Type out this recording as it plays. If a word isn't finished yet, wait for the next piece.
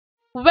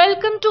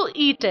Welcome to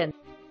eTEN,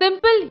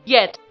 simple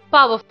yet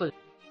powerful.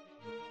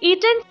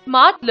 eTEN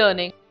Smart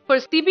Learning for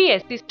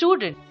CBSE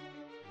students.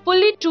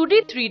 Fully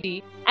 2D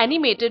 3D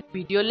animated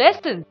video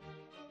lessons.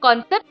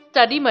 Concept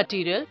study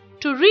material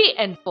to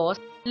reinforce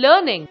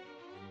learning.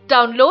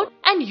 Download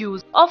and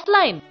use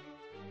offline.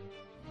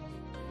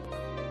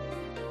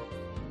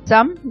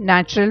 Some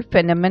natural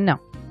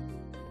phenomena.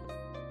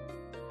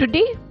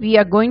 Today we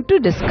are going to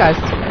discuss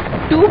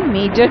two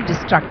major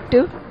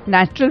destructive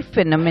natural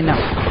phenomena.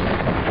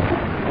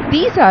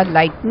 These are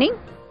lightning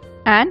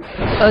and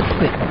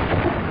earthquake.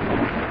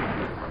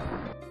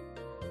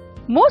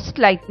 Most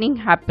lightning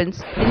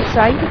happens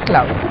inside a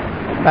cloud,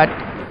 but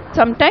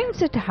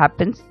sometimes it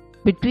happens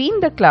between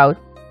the cloud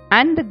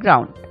and the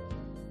ground.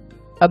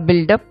 A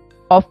buildup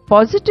of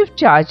positive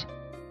charge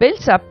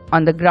builds up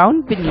on the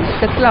ground beneath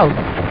the cloud,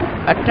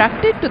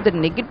 attracted to the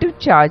negative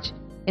charge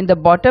in the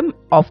bottom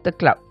of the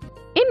cloud.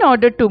 In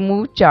order to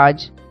move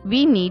charge,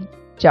 we need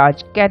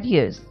charge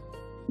carriers.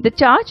 The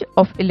charge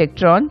of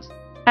electrons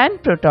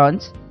and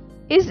protons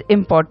is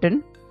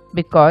important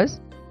because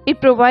it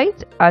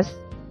provides us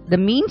the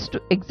means to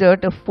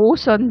exert a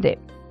force on them,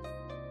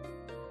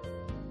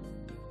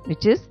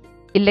 which is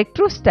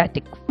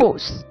electrostatic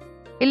force.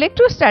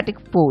 Electrostatic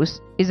force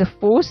is a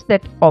force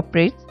that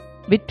operates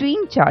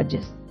between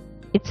charges.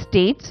 It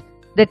states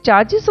that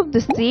charges of the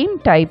same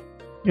type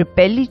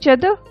repel each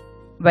other,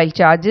 while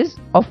charges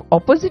of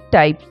opposite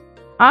types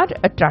are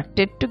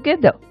attracted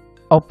together.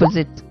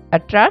 Opposites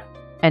attract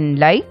and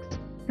likes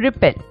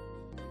repel.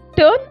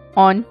 Turn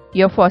on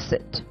your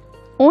faucet.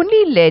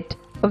 Only let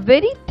a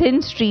very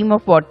thin stream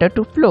of water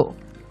to flow.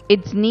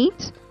 It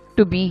needs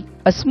to be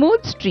a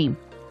smooth stream,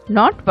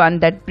 not one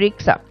that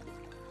breaks up.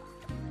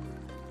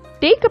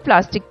 Take a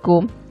plastic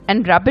comb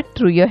and rub it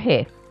through your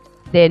hair.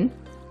 Then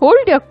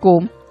hold your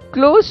comb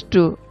close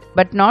to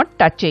but not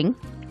touching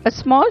a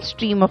small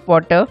stream of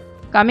water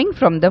coming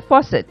from the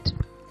faucet.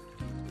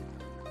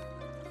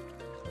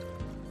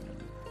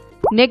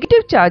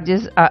 Negative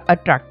charges are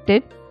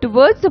attracted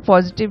towards the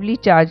positively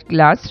charged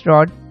glass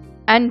rod,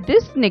 and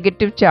this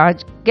negative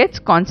charge gets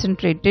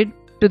concentrated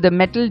to the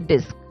metal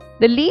disc.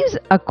 The leaves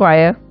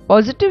acquire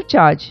positive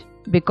charge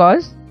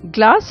because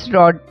glass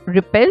rod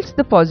repels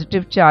the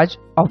positive charge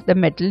of the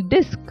metal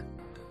disc.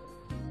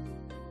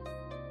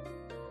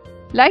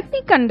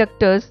 Lighting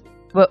conductors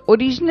were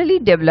originally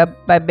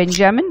developed by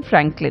Benjamin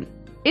Franklin.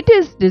 It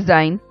is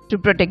designed to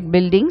protect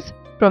buildings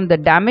from the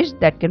damage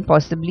that can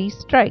possibly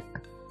strike.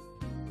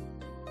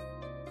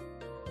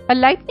 A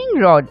lightning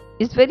rod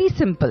is very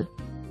simple.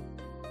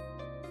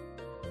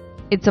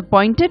 It's a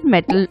pointed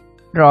metal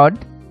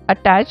rod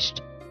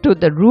attached to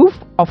the roof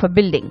of a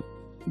building.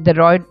 The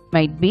rod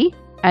might be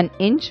an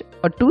inch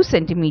or 2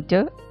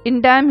 centimeters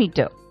in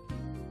diameter.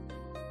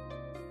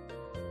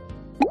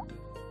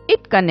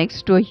 It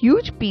connects to a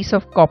huge piece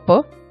of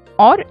copper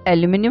or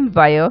aluminum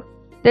wire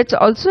that's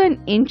also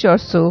an inch or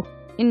so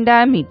in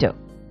diameter.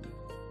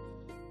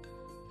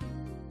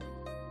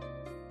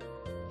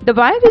 The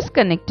wire is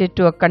connected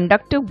to a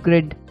conductive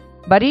grid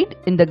buried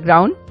in the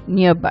ground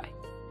nearby.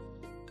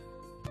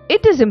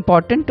 It is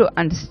important to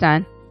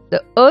understand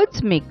the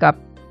Earth's makeup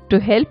to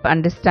help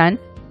understand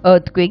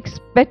earthquakes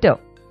better.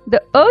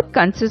 The Earth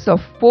consists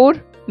of 4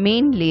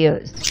 main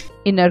layers: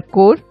 inner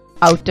core,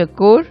 outer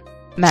core,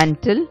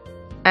 mantle,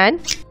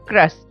 and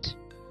crust.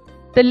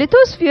 The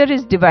lithosphere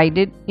is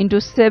divided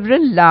into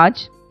several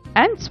large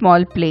and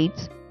small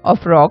plates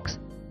of rocks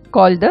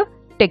called the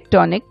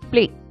tectonic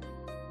plates.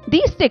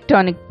 These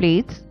tectonic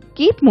plates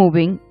keep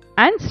moving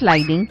and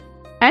sliding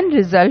and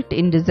result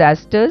in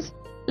disasters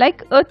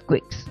like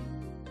earthquakes.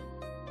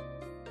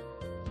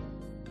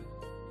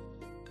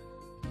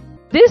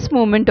 This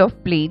movement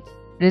of plates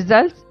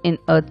results in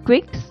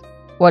earthquakes,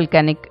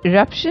 volcanic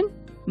eruption,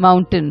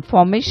 mountain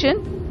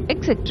formation,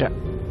 etc.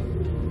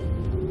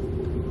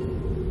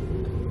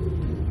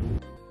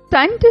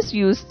 Scientists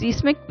use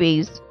seismic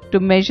waves to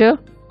measure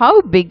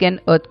how big an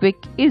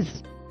earthquake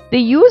is. They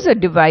use a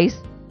device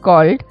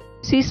called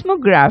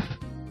seismograph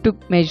to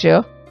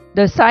measure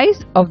the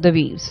size of the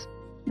waves.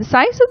 The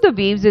size of the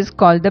waves is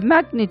called the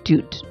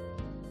magnitude.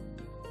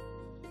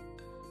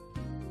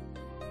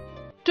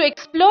 To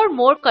explore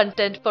more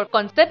content for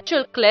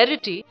conceptual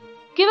clarity,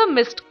 give a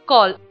missed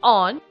call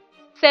on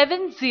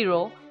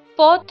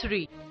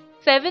 7043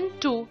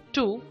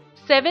 722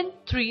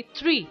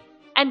 733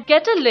 and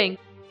get a link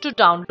to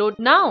download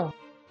now.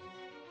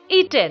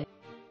 eTEN,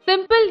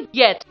 simple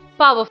yet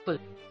powerful.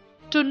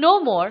 To know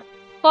more,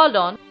 call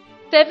on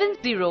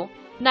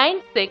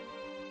 7096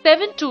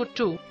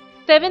 722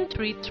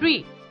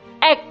 733.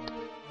 Act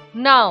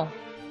now.